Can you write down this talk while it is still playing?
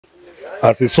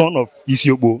as a son of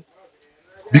Isiokpo.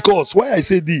 Because why I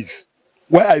say this,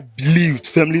 why I believed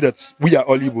firmly that we are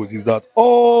all Igbos is that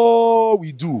all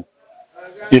we do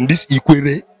in this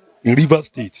IKWERRE, in Rivers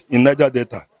State, in Niger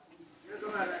Delta,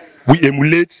 we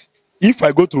emulate. If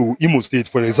I go to Imo State,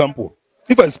 for example,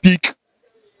 if I speak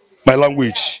my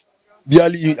language,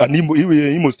 barely an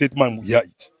Imo State man will hear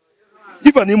it.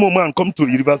 If an Imo man come to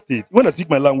Rivers State, when I speak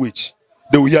my language,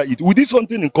 they will hear it. We do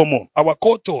something in common. Our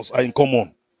cultures are in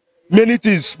common. Many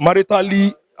things,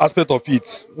 maritally aspect of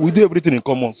it, we do everything in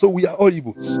common. So we are all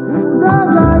Igbos.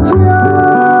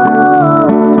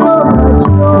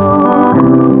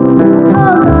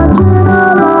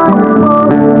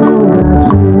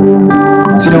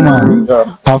 Man,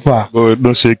 yeah. How far?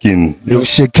 No shaking. No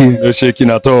shaking. No shaking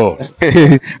at all.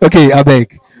 Okay,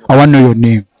 Abeg, I want to know your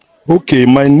name. Okay,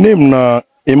 my name na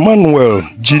Emmanuel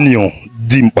Junior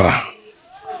Dimpa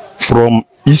from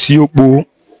Isiokpo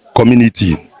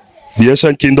community, the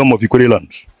ancient kingdom of IKWERRE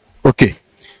land. Okay,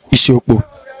 Isiokpo.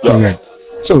 Yeah. All right.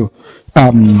 So,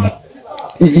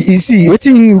 you see, what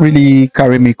thing really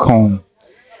carry me come?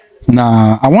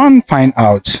 Now, I want to find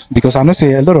out because I know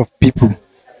say a lot of people,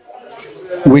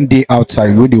 when they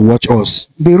outside, when they watch us,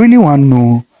 they really want to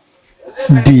know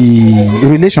the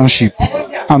relationship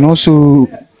and also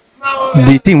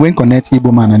the thing when connect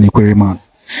Igbo man and IKWERRE man.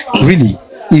 Really,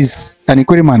 is an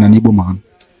IKWERRE man an Igbo man?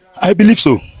 I believe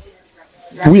so.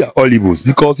 We are all Igbos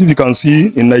because if you can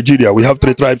see in Nigeria, we have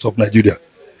 3 tribes of Nigeria.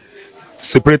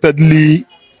 Separatedly,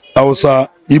 Hausa,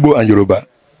 Igbo and Yoruba.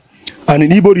 And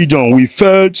in Igbo region, we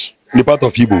felt the part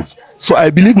of Igbo. So I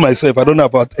believe myself, I don't know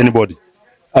about anybody.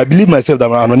 I believe myself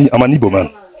that I'm an Igbo man.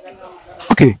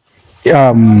 Okay.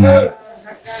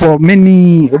 For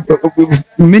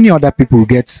many other people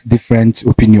get different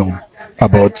opinion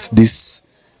about this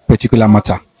particular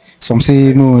matter. Some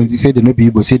say no, they say they no be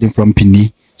Igbo, say they from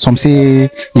Pini. Some say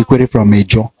IKWERRE from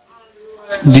Ejo.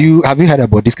 Have you heard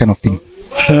about this kind of thing?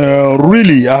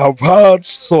 Really, I have heard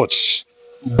such,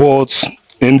 but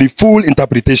in the full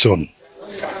interpretation,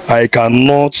 I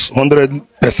cannot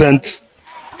 100%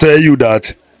 tell you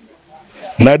that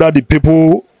neither the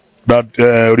people that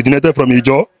originated from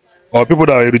Ejo or people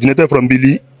that originated from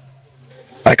Bili,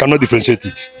 I cannot differentiate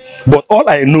it. But all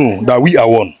I know that we are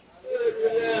one.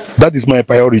 That is my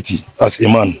priority as a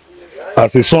man,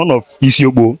 as a son of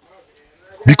Isiokpo.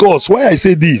 Because why I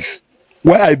say this,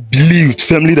 why I believed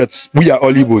firmly that we are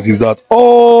all Igbos is that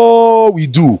all we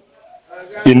do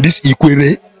in this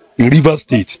IKWERRE, in Rivers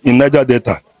State, in Niger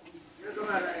Delta,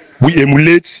 we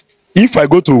emulate. If I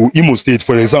go to Imo State,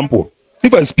 for example,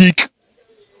 if I speak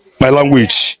my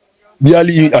language,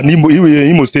 barely an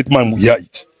Imo State man will hear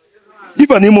it. If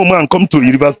an Imo man come to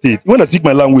Rivers State, when I speak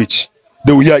my language,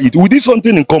 they will hear it. We do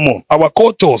something in common. Our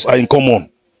cultures are in common.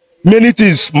 Many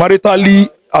things, maritally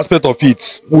aspect of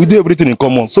it, we do everything in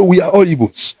common. So we are all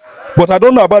Igbos. But I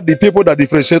don't know about the people that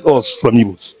differentiate us from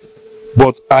Igbos.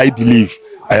 But I believe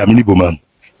I am an Igbo man.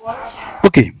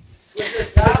 Okay.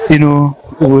 You know,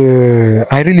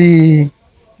 I really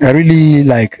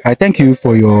I thank you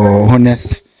for your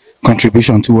honest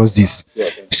contribution towards this. Yeah,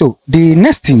 so the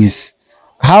next thing is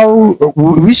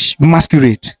which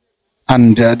masquerade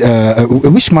and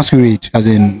which masquerade, as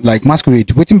in like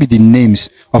masquerade, what will be the names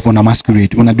of on a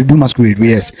masquerade? On a do masquerade,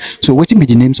 yes. So what will be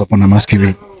the names of on a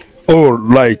masquerade? Oh,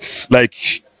 right. Like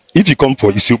if you come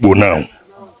for Isiokpo now,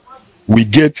 we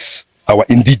get our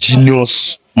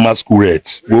indigenous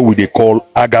masquerades, what they call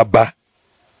Agaba.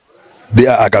 They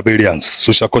are Agabarians,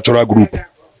 social cultural group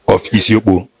of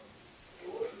Isiokpo.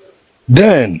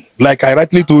 Then, like I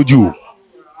rightly told you,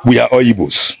 we are all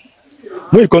Igbos.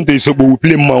 When you come to Isiokpo, we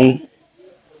play Maun.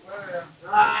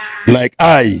 Like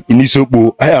in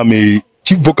Isiokpo, I am a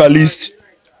chief vocalist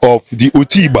of the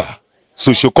Otiba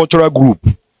social cultural group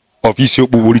of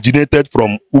Isiokpo, originated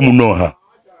from Umunoha,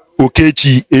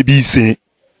 Okechi, Ebise,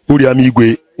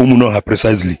 Uriamigwe, Umunoha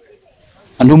precisely.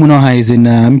 And Umunoha is in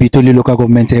Mbitoli local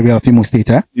government area of Imo State,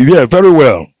 huh? Yeah, very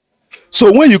well.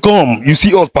 So when you come, you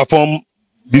see us perform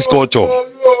this culture,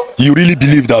 you really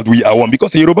believe that we are one.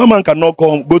 Because a Yoruba man cannot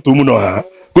go to Umunoha,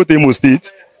 go to Imo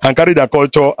State, and carry their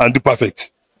culture and do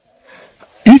perfect.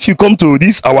 If you come to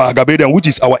this, our Agabarian, which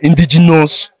is our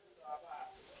indigenous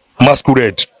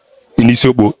masquerade in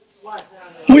Isiokpo,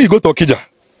 when you go to Okija,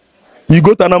 you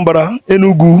go to Anambra,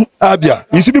 Enugu, Abia,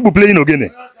 you see people playing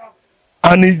Ogene.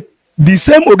 And the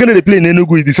same Ogene they play in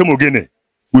Enugu is the same Ogene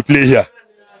we play here.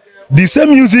 The same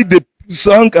music they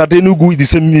sang at Enugu is the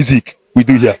same music we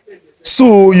do here.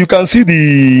 So you can see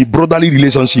the brotherly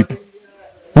relationship.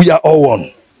 We are all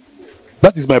one.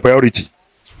 That is my priority.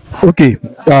 Okay.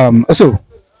 So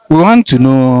we want to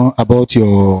know about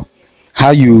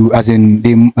how you, as in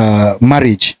the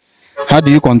marriage, how do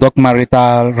you conduct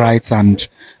marital rights, and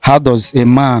how does a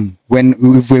man,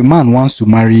 if a man wants to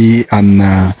marry an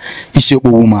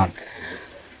Isiokpo woman,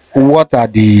 what are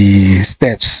the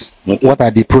steps? What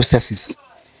are the processes?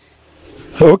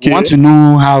 Okay. You want to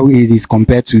know how it is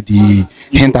compared to the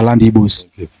hinterland Igbos.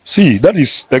 Okay. See, that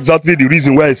is exactly the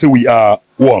reason why I say we are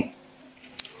one.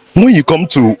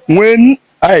 When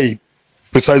I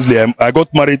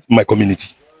got married in my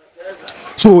community.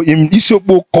 So in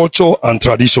Isiokpo culture and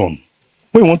tradition,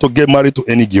 when you want to get married to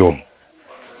any girl,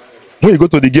 when you go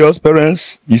to the girl's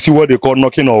parents, you see what they call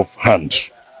knocking of hand.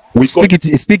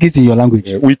 Speak it in your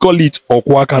language. We call it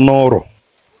Okwakanoro.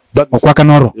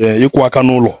 Okwakanoro. Yeah,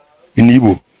 Okwakanolo in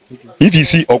Igbo. If you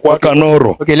see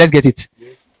Okwakanoro. Okay, let's get it.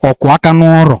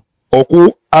 Okwakanoro.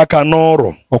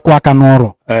 Okwakanoro.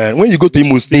 Okwakanoro. When you go to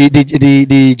Imo State,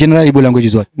 the general Igbo language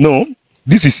is what? No,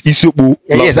 this is Isiokpo.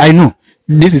 Yes, I know.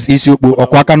 This is Isiokpo,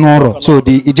 Okwakanoro. So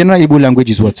the general Igbo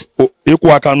language is what?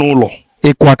 Ekwakanolo.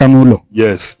 Ekwakanolo.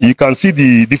 Yes, you can see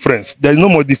the difference. There is no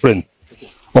more difference.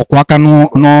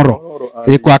 Okwakanoro.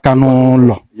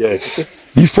 Ekwakanolo. Yes.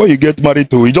 Before you get married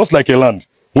to, it's just like a land.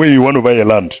 When you want to buy a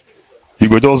land, you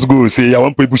go just go say, I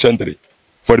want to push entry.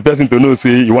 For the person to know,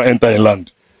 say, you want to enter a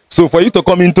land. So for you to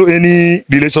come into any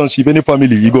relationship, any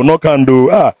family, you go knock and do,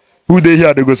 who they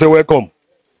here, they go say, welcome.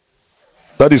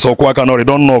 That is Okwakanoro. They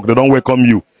don't knock, they don't welcome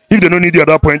you. If they don't need you at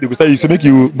that point, they go say, you say, make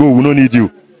you go, we don't need you.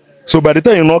 So by the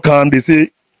time you knock and they say,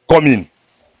 come in,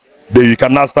 then you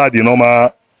can now start the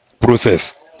normal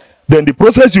process. Then the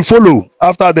process you follow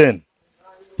after then,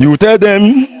 you tell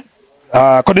them,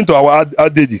 according to our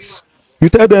adages, you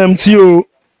tell them, see you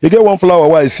get one flower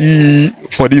what I see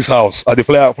for this house, at the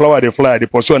flower they fly, they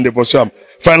pursue and they pursue.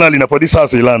 Finally, now for this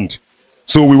house they land.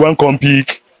 So we want to come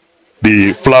pick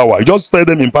the flower. You just tell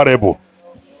them in parable.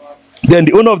 Then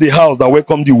the owner of the house that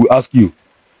welcomed you will ask you,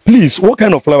 please, what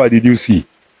kind of flower did you see?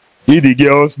 If the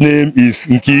girl's name is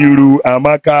Nkiru,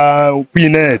 Amaka,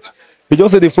 Queenette, you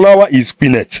just say the flower is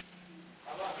Queenette.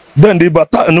 Then the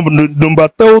number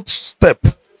third step,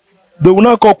 they will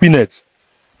now call Queenette.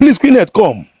 Please, Queenette,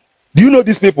 come. Do you know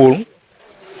these people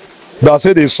that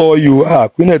say they saw you?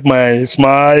 Queenette, my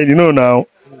smile, you know now.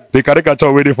 They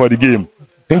caricature waiting for the game.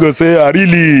 He go say,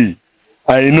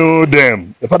 I know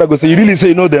them. The father go say, you really say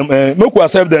you know them? Make we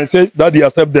accept them. Say, Daddy,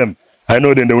 accept them. I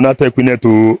know them. They will not take Queenette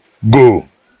to go.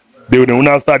 They will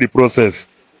not start the process.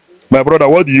 My brother,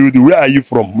 what do you do? Where are you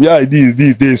from? Where are this?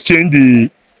 They exchange the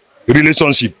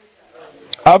relationship.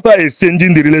 After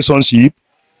exchanging the relationship,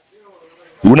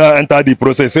 we now enter the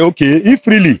process. Say, okay, if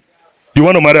really you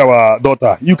want to marry our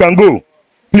daughter, you can go.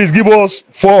 Please give us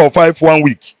 4 or 5 1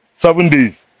 week, 7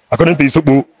 days, according to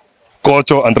Isiokpo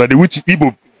culture and tradition, which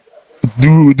Igbo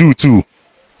do too.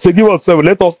 So give us 7.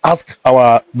 Let us ask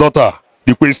our daughter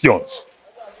the questions.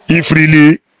 If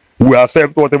really we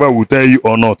accept whatever we tell you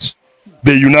or not,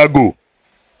 then you now go.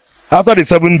 After the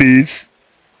 7 days,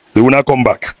 they will not come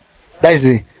back. That is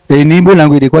it. In Igbo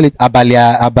language, they call it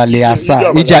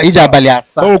abaliasa. Ija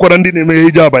abaliasa.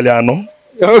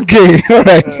 Okay,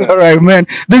 all right, man.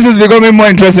 This is becoming more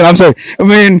interesting. I'm sorry. I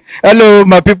mean, hello,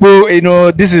 my people. You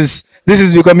know, this is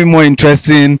becoming more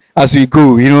interesting as we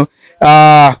go. You know,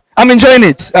 I'm enjoying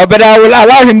it, but I will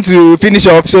allow him to finish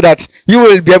up so that you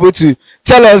will be able to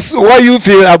tell us what you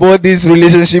feel about this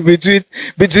relationship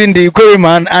between the IKWERRE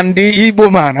man and the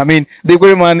Igbo man. I mean, the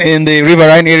IKWERRE man in the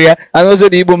riverine area and also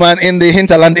the Igbo man in the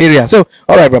hinterland area. So,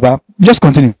 all right, Baba, just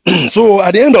continue. So,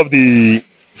 at the end of the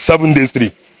 7 days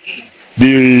trip,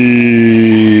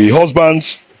 the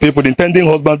the intending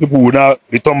husband people will now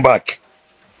return back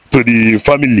to the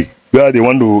family where they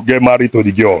want to get married to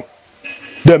the girl.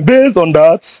 Then, based on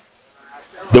that,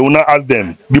 they will now ask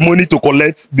them the money to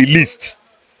collect the list.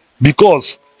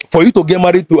 Because for you to get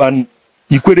married to an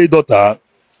IKWERRE daughter,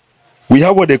 we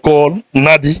have what they call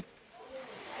Nadi.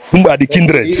 Whom are the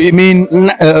kindreds? You mean,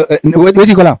 what do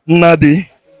you call them? Nadi.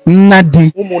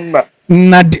 Nadi. Umunna.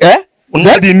 Nadi, eh?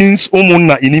 Nadi means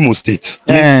Umunna in Imo State.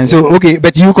 So, okay,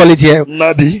 but you call it here?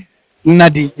 Nadi.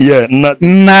 Nadi. Yeah,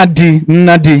 Nadi.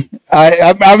 Nadi.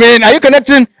 I mean, are you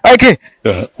connecting? Okay.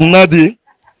 Nadi.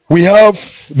 We have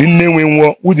the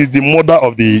Nwenwo, which is the mother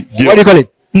of the girl. What do you call it?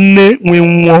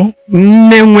 Nwenwo.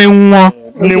 Nwenwo.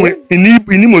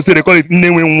 In Imo State, they call it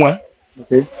Nwenwo.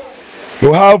 Okay.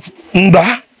 You have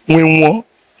Nda Nwenwo,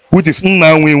 which is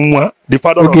Nna Nwenwo, the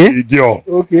father of the girl.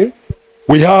 Okay.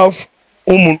 We have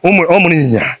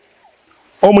Omuniya.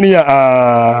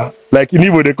 Omuniya, like in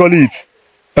Igbo, they call it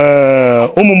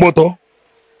Omumboto.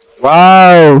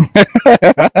 Wow.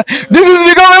 This is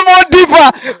becoming more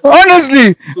deeper.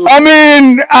 Honestly. I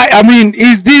mean,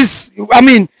 is this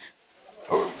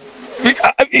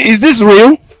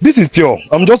real? This is pure.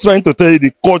 I'm just trying to tell you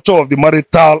the culture of the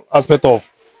marital aspect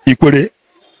of IKWERRE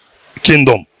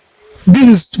kingdom.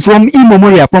 This is from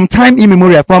immemorial, from time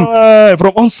immemorial, from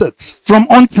onset.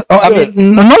 I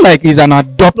mean, not like it's an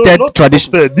adopted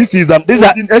tradition. Adopted. This is an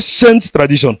ancient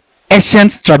tradition.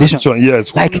 Ancient tradition.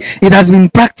 Yes. Like it has been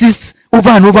practiced over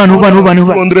and over and over and over and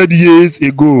over. 200 years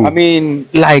ago. I mean,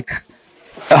 like,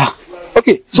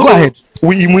 okay, so go ahead.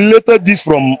 We emulated this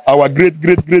from our great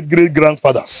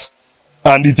grandfathers,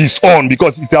 and it is on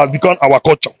because it has become our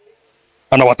culture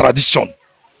and our tradition.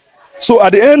 So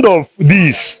at the end of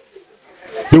this,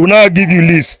 they will now give you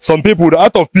list. Some people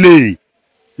out of play,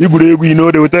 you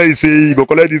know, they will tell you, say, you go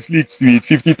collect this list with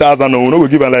 50,000, or no, we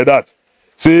give them like that.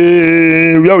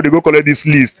 Say, where would they go collect this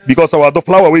list? Because our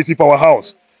flower we see for our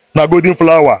house. Now golden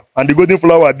flower, and the golden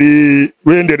flower,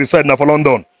 when they reside now for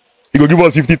London, you go give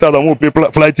us 50,000, we'll pay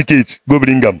flight tickets, go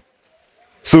bring them.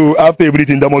 So after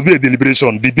everything, there must be a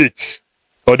deliberation, debate,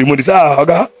 or the money say,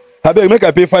 okay, I beg, make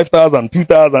I pay 5,000,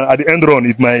 2,000. At the end run,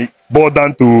 it might boil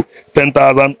down to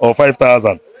 10,000 or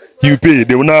 5,000. You pay,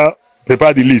 they will now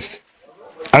prepare the list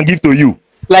and give to you.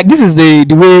 Like this is the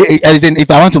way, as in,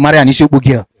 if I want to marry an Isiokpo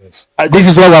girl, yes, this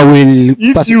is what I will.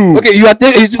 If you, okay, you are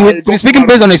speaking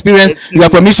based on experience. You are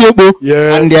from Isiokpo,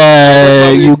 yes, and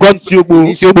you got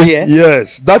Isiokpo here.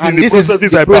 Yes, that and is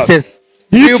the process.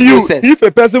 If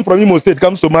a person from Imo State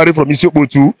comes to marry from Isiokpo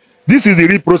too, this is the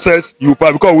real process you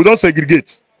pass, because we don't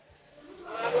segregate.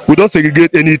 We don't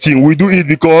segregate anything. We do it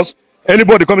because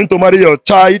anybody coming to marry your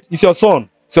child is your son,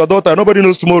 it's your daughter. Nobody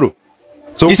knows tomorrow.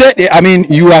 So you said, I mean,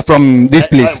 you are from this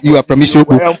place. You are from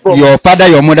Isiokpo. Your father,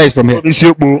 your mother is from here.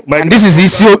 Isiokpo. And this is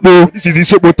Isiokpo. This is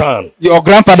Isiokpo town. Your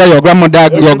grandfather, your grandmother,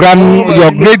 your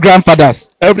great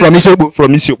grandfathers from Isiokpo.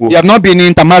 From Isiokpo. You have not been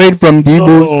intermarried from the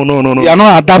Igbo. No. You are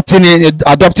not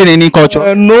adopting any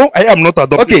culture. No, I am not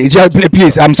adopting. Okay,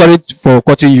 please. I'm sorry for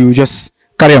cutting you. Just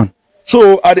carry on.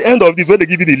 So at the end of this, when they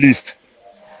give you the list,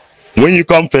 when you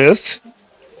come first,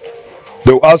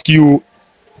 they will ask you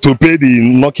to pay the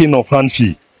knocking of hand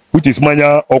fee, which is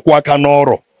manya okwaka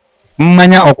noro.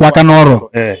 Manya okwaka noro.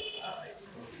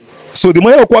 So the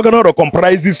manya okwaka noro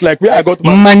comprises like where I got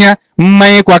my manya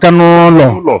okwaka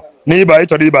noro.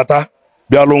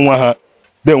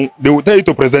 Then they will tell you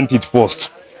to present it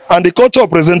first. And the culture of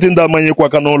presenting that manya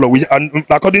okwaka noro, and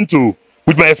according to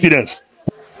with my experience,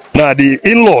 now the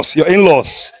in-laws, your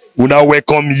in-laws will now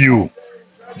welcome you.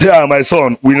 They are my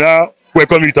son. We now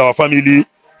welcome you to our family.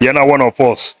 You're not one of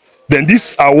us. Then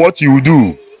these are what you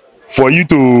do for you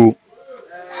to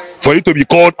be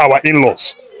called our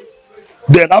in-laws.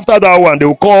 Then after that one, they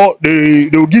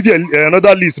will give you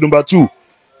another list. Number 2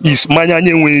 is manya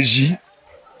nyenweji.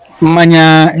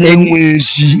 Manya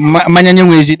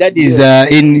nyenweji. That is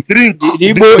in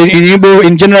Igbo,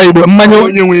 in general Igbo.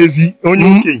 Manya nyenweji.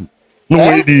 No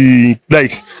way the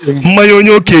likes.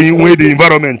 Manya okay way the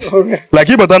environment. Okay. Like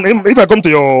if I come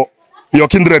to your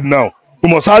kindred now, you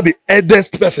must have the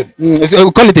eldest person.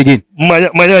 So call it again.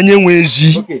 Manya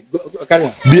nyenweji. Okay, carry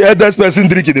on. The eldest person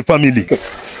drink in the family. Okay.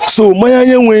 So Manya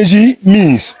nyenweji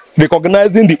means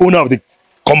recognizing the owner of the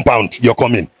compound you're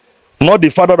coming. Not the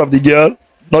father of the girl,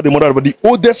 not the mother, but the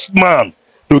oldest man,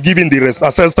 to give him the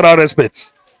ancestral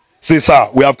respect. Say, sir,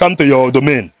 we have come to your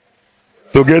domain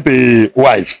to get a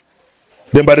wife.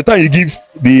 Then by the time you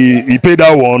pay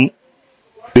that one,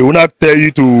 they will not tell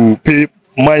you to pay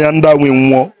Mayanda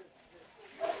Winwo.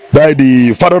 That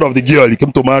the father of the girl you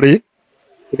came to marry.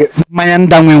 Okay.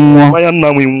 Mayanda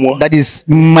Winwo. That is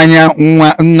Manya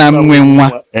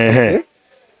Winwo.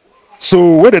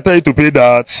 So when they tell you to pay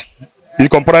that, it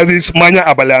comprises Manya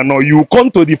Abaliano. You come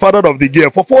to the father of the girl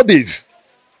for 4 days.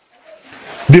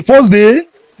 The first day,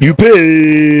 you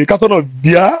pay a carton of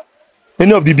beer,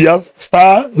 any of the beers,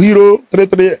 Star, Hero,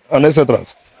 33, and etc.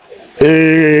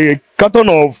 A carton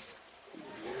of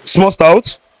small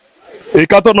stout, a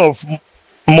carton of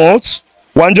malt,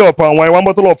 1 jar of palm wine, 1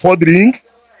 bottle of 4 drink,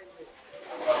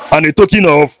 and a token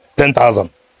of 10,000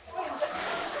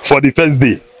 for the first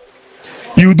day.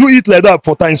 You do it like that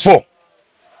for times 4,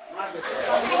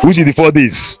 which is the 4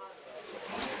 days.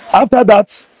 After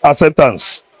that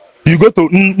acceptance, you go to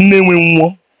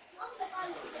Nnewenwo.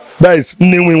 That is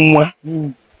Nnewenwa.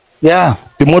 Yeah.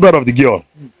 The mother of the girl.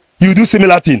 You do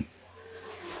similar thing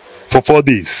for 4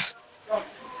 days.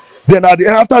 Then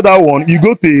after that one, you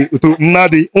go to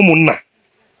Nadi Umunna.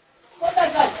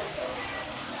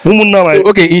 So,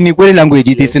 okay, in Ikwere language,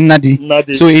 it is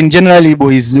Nadi. So in general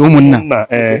Igbo is Umunna.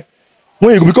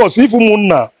 Because if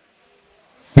Umunna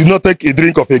did not take a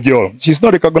drink of a girl, she's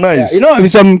not recognized. You know,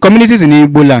 some communities in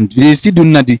Igbo land, they still do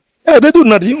Nadi. Yeah, they do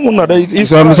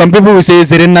Nadi. Some people will say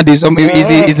Zeren Nadi.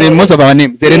 It's most of our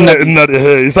name. Zeren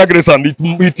Nadi. It's aggressive.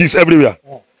 It is everywhere.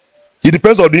 It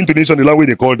depends on the intonation, the language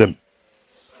they call them.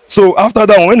 So after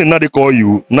that, when another call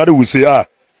you, another will say,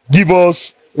 give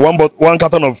us one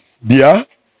carton of beer,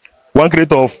 1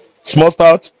 crate of small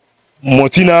stout,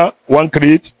 Martina, 1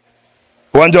 crate,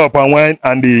 1 jar of palm wine,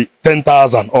 and the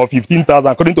 10,000 or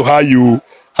 15,000, according to how you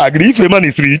agree. If a man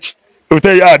is rich, he will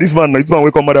tell you, this man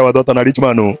will come marry our daughter, and a rich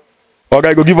man, no.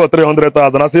 Okay, go give her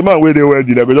 300,000. As a man where they well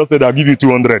did, I go just say, I'll give you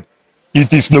 200.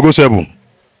 It is negotiable.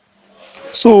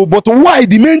 So, but why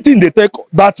the main thing they take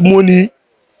that money,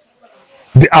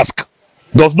 they ask,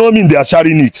 does not mean they are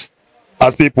sharing it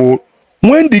as people.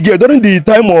 When they get during the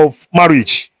time of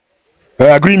marriage,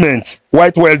 agreement,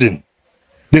 white wedding,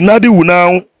 the Nadi will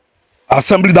now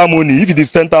assemble that money. If it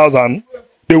is 10,000,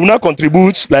 they will now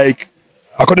contribute, like,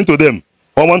 according to them,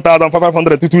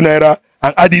 1,522 naira,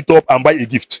 and add it up and buy a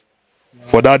gift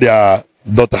for that their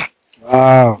daughter.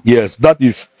 Wow. Yes, that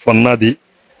is for Nadi.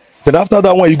 Then after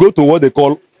that one, you go to what they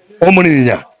call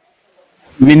Omuninya.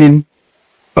 Meaning?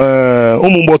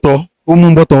 Omumboto.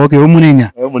 Omumboto, okay,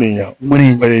 Omuninya. Omuninya.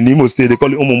 Omuninya. In Imo State, they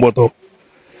call it Omumboto.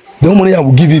 The Omuninya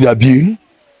will give you their bill.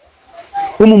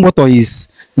 Omumboto is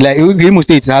like Imo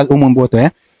State has Omumboto, eh?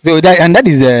 So that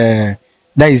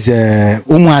is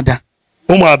Umuada.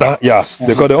 Umuada, yes.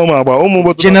 They call it Umuada.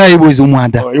 Omumboto. General Igbo is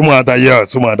Umuada. Umuada,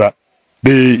 yes, Umuada.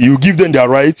 You give them their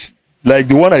rights. Like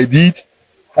the one I did,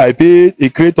 I paid a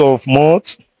crate of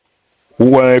malt,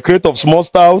 a crate of small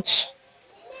stouts,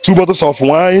 2 bottles of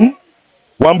wine,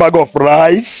 1 bag of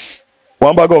rice,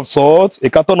 1 bag of salt, a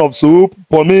carton of soup,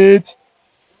 pomade,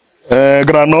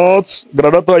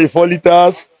 granola 4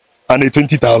 liters, and a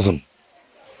 20,000.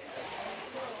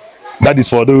 That is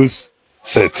for those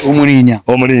sets. Omuninya.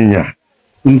 Omuninya.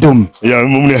 Ndum. Yeah,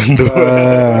 Omuninya.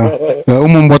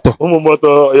 Omumboto.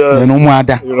 Omumboto, yes. And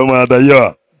Umuada. Umuada,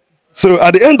 yeah. So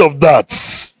at the end of that,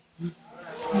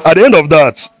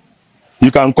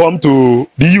 you can come to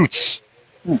the youths.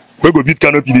 We go beat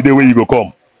canopy the day when you go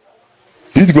come.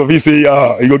 Each go say,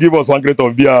 you go give us 1 crate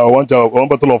of beer, 1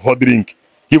 bottle of hot drink.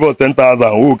 Give us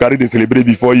 10,000. We will carry the celebrate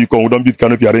before you come. We don't beat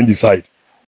canopy arrange the side.